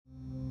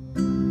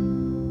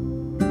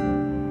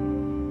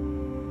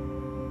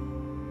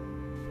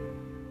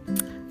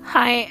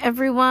Hi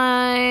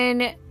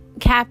everyone,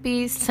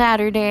 happy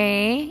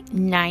Saturday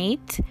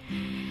night.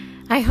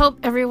 I hope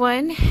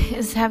everyone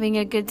is having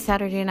a good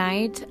Saturday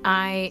night.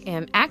 I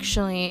am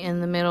actually in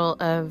the middle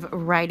of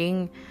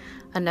writing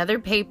another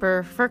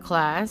paper for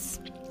class.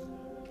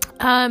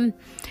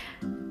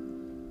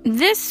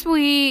 This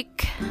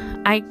week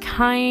I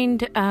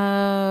kind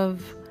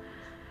of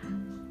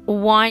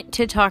want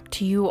to talk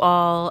to you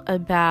all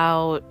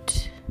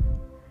about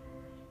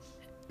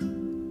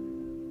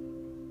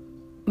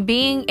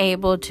being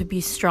able to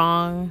be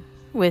strong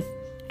with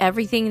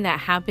everything that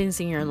happens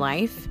in your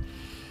life.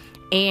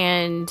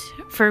 And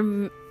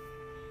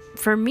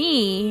for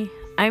me,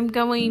 I'm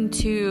going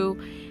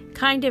to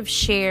kind of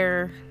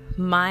share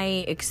my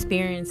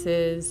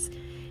experiences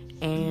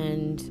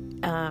and,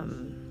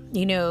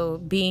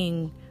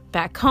 being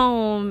back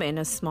home in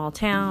a small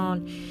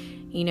town,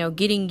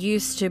 getting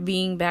used to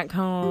being back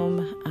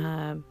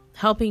home,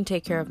 helping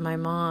take care of my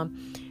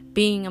mom,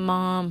 being a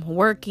mom,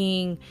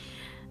 working.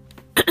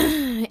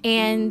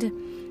 And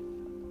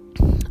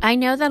I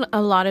know that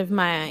a lot of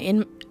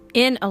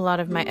in a lot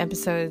of my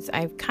episodes,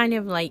 I've kind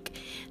of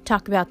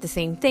talk about the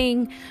same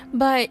thing,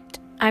 but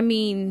I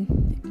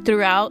mean,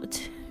 throughout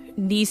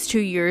these 2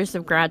 years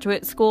of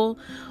graduate school,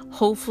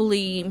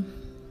 hopefully,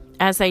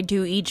 as I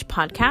do each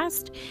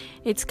podcast,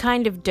 it's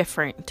kind of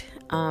different,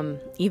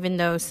 even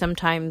though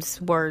sometimes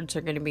words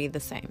are going to be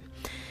the same.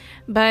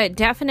 But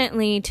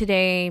definitely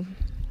today,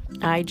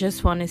 I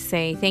just want to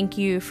say thank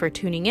you for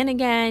tuning in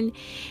again.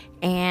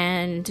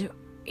 And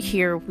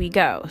here we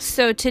go.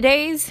 So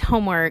today's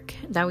homework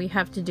that we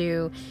have to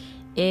do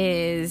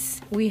is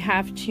we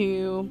have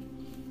to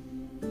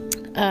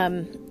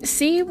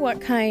see what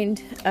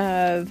kind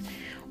of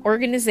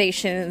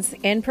organizations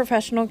and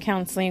professional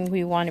counseling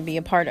we want to be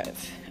a part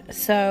of.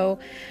 So,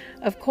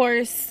 of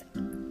course,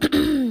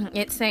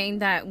 it's saying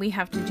that we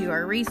have to do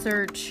our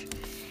research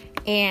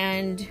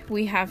and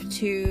we have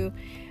to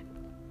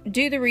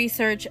do the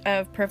research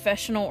of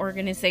professional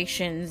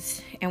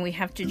organizations, and we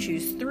have to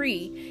choose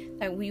 3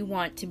 that we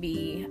want to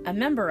be a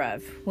member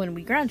of when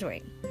we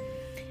graduate.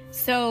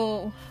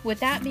 So with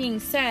that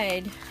being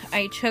said,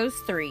 I chose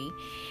 3,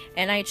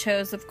 and I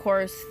chose, of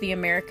course, the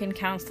American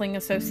Counseling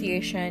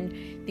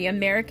Association, the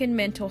American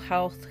Mental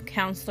Health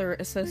Counselor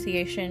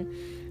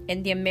Association,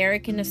 and the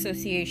American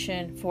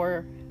Association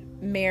for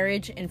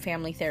Marriage and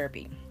Family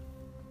Therapy.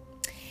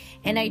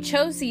 And I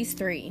chose these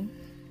 3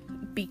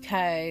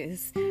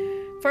 because,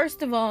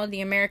 first of all,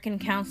 the American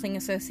Counseling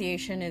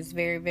Association is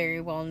very, very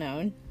well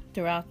known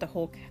throughout the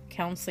whole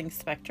counseling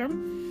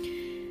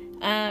spectrum.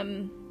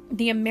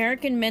 The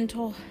American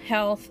Mental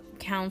Health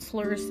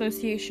Counselor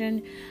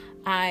Association,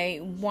 I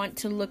want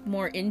to look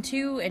more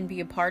into and be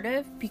a part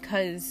of,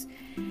 because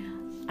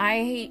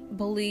I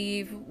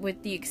believe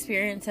with the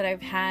experience that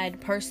I've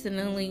had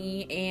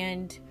personally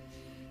and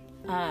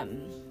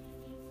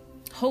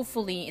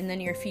hopefully in the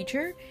near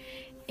future,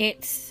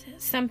 it's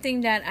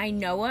something that I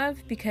know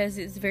of because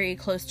it's very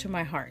close to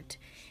my heart.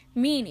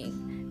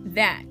 Meaning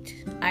that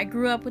I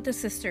grew up with a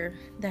sister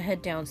that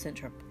had Down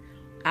syndrome.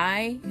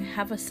 I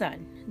have a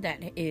son that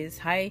is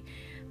high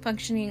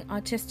functioning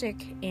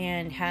autistic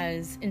and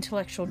has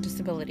intellectual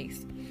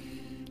disabilities.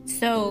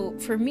 So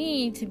for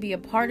me to be a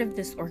part of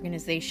this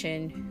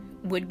organization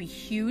would be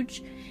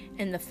huge,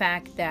 in the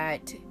fact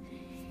that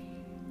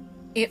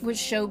it would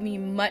show me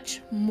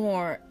much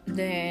more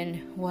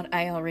than what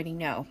I already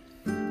know,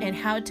 and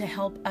how to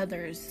help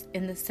others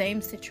in the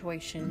same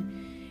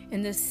situation,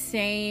 in the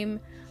same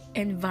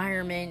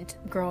environment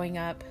growing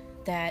up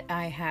that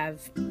I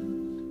have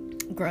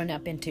grown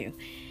up into.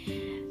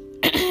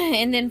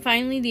 And then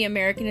finally, the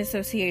American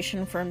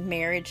Association for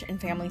Marriage and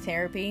Family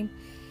Therapy.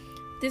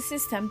 This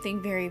is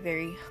something very,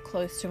 very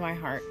close to my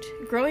heart.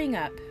 Growing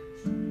up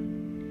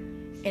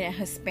in a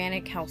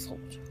Hispanic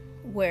household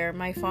where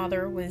my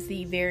father was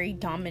the very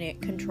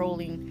dominant,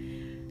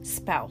 controlling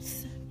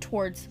spouse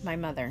towards my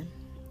mother,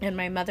 and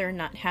my mother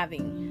not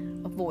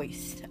having a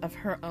voice of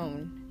her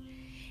own,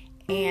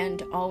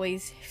 and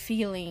always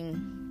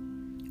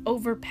feeling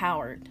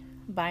overpowered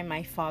by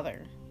my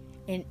father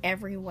in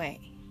every way,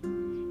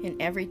 in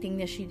everything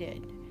that she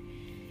did,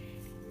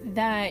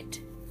 that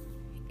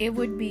it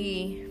would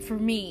be, for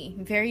me,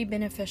 very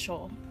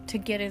beneficial to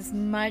get as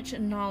much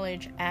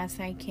knowledge as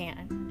I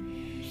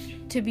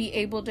can, to be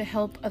able to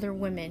help other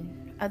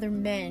women, other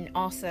men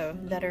also,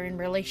 that are in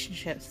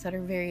relationships that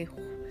are very,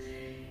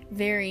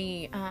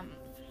 very,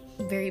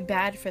 very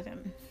bad for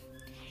them.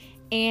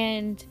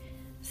 And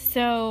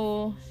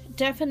so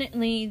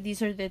definitely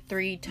these are the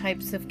 3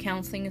 types of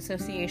counseling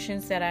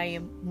associations that I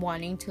am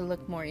wanting to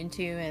look more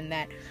into, and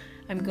that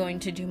I'm going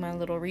to do my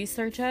little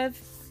research of.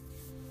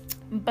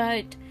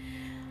 But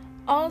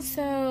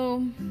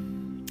also,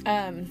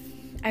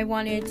 I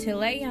wanted to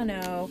let y'all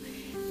know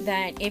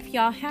that if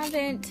y'all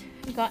haven't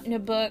gotten a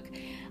book,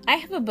 I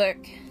have a book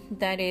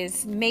that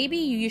is Maybe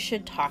You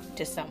Should Talk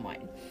to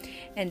Someone.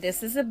 And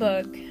this is a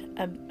book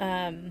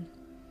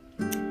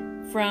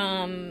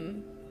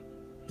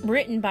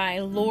written by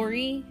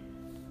Lori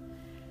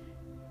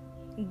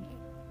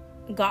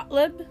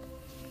Gottlieb,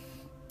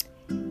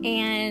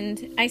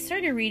 And I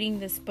started reading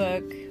this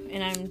book,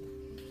 and I'm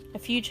a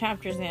few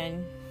chapters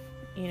in,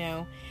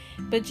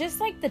 but just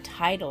like the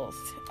titles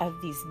of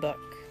these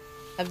books,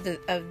 of the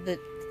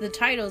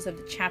titles of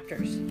the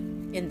chapters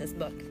in this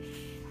book,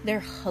 they're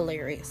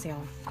hilarious,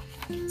 y'all.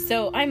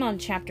 So I'm on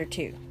chapter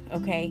 2,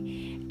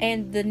 okay?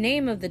 And the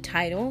name of the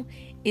title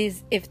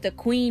is If the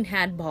Queen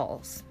Had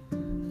Balls.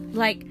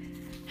 Like,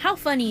 how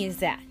funny is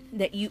that?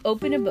 That you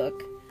open a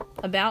book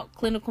about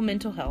clinical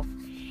mental health,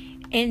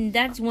 and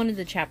that's one of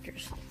the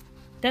chapters.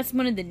 That's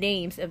one of the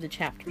names of the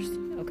chapters,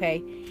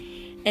 okay?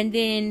 And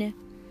then,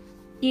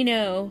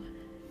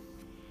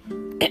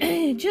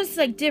 just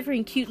like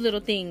different cute little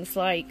things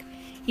like,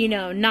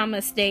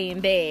 namaste in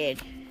bed,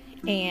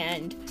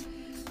 and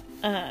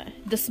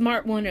the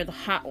smart one or the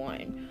hot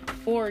one.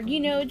 Or,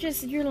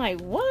 just, you're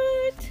like,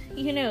 what?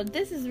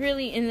 This is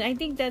really, and I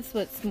think that's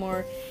what's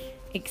more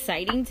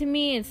exciting to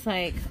me. It's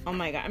like, oh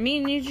my God. I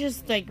mean, you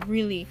just like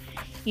really,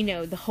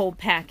 the whole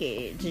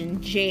package,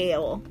 and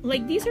jail.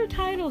 Like, these are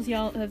titles,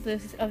 y'all, of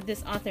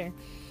this author.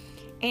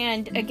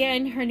 And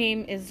again, her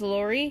name is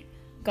Lori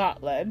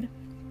Gottlieb.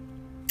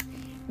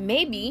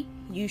 Maybe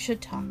you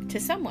should talk to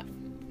someone.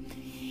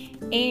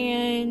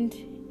 And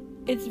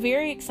it's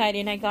very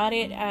exciting. I got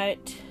it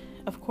at,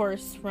 of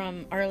course,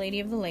 from Our Lady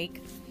of the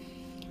Lake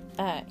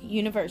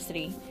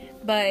University.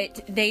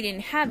 But they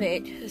didn't have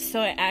it,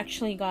 so I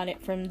actually got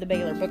it from the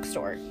Baylor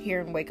Bookstore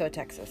here in Waco,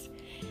 Texas.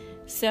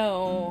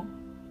 So,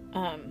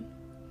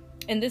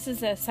 and this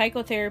is a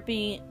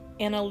psychotherapy,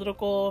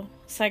 analytical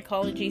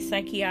psychology,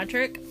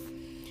 psychiatric.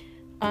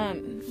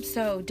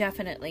 So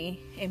definitely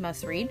a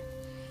must read.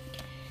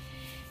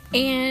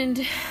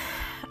 And,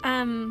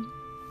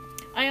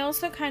 I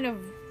also kind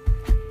of,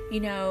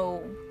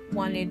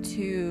 wanted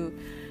to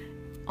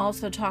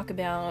also talk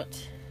about,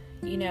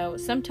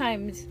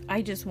 sometimes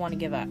I just want to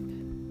give up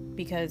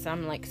because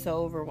I'm like so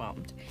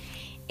overwhelmed.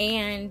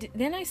 And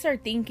then I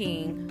start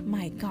thinking,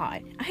 my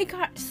God, I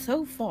got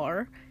so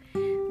far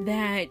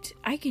that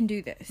I can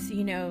do this,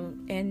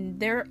 and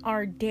there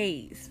are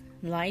days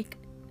like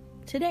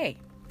today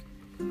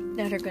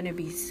that are going to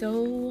be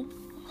so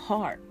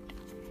hard.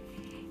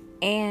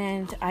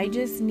 And I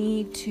just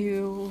need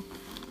to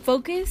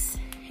focus,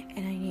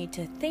 and I need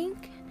to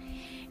think,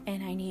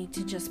 and I need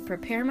to just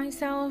prepare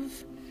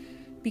myself,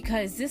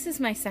 because this is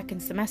my second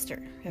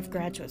semester of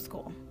graduate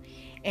school.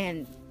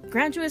 And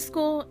graduate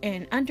school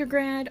and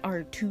undergrad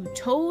are two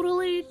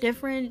totally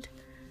different,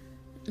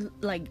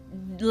 like,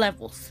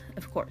 levels,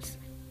 of course.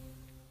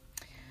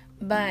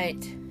 But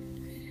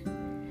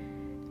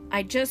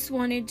I just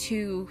wanted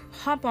to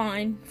hop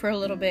on for a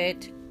little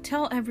bit,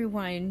 tell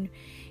everyone,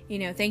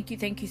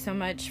 thank you so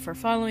much for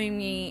following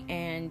me.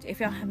 And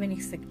if y'all have any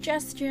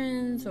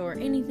suggestions or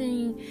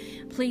anything,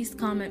 please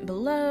comment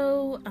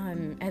below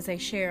as I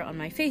share on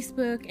my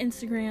Facebook,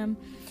 Instagram.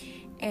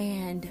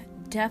 And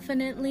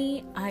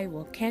definitely, I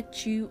will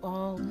catch you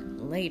all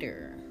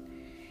later.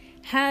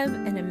 Have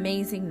an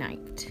amazing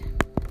night.